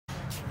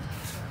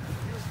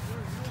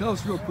Tell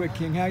us real quick,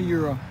 King, how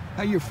your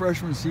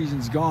freshman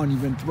season's gone.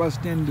 You've been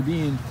thrust into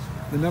being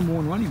the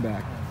 #1 running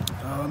back.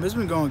 It's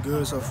been going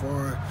good so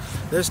far.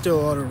 There's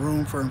still a lot of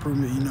room for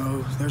improvement,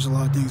 There's a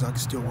lot of things I can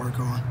still work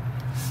on.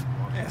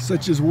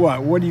 Such as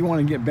what? What do you want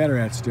to get better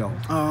at still?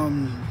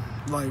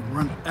 Like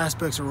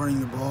aspects of running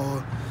the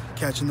ball,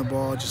 catching the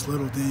ball, just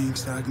little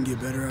things that I can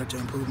get better at to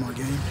improve my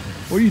game.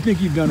 What do you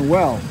think you've done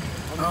well?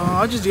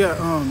 I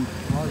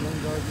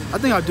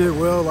think I did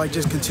well, like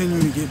just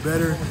continuing to get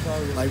better,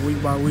 like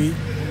week by week.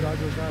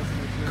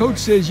 Coach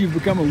says you've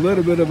become a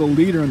little bit of a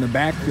leader in the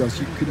backfield.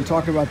 So could you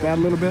talk about that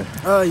a little bit?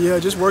 Yeah,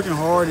 just working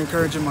hard,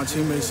 encouraging my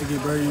teammates to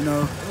get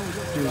better,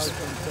 just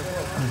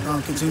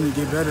continue to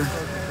get better.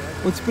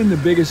 What's been the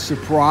biggest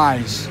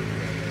surprise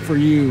for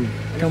you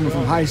coming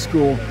from high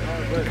school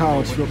to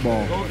college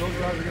football?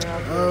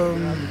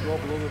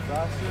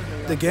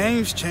 The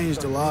game's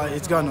changed a lot.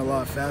 It's gotten a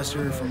lot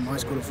faster from high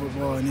school to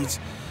football, and it's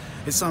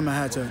something I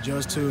had to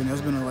adjust to, and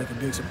that's been a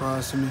big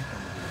surprise to me.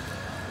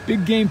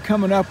 Big game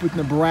coming up with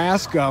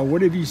Nebraska.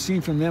 What have you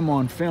seen from them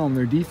on film,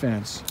 their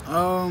defense?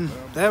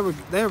 They have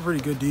a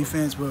pretty good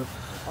defense, but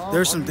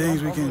there's some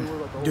things we can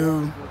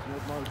do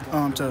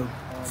to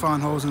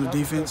find holes in the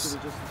defense.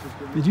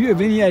 Did you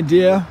have any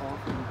idea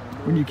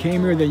when you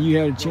came here that you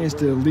had a chance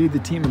to lead the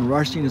team in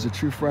rushing as a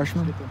true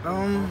freshman?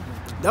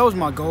 That was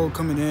my goal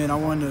coming in. I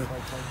wanted to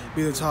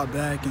be the top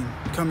back and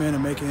come in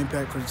and make an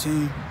impact for the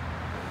team.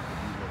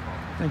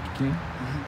 Thank you, King.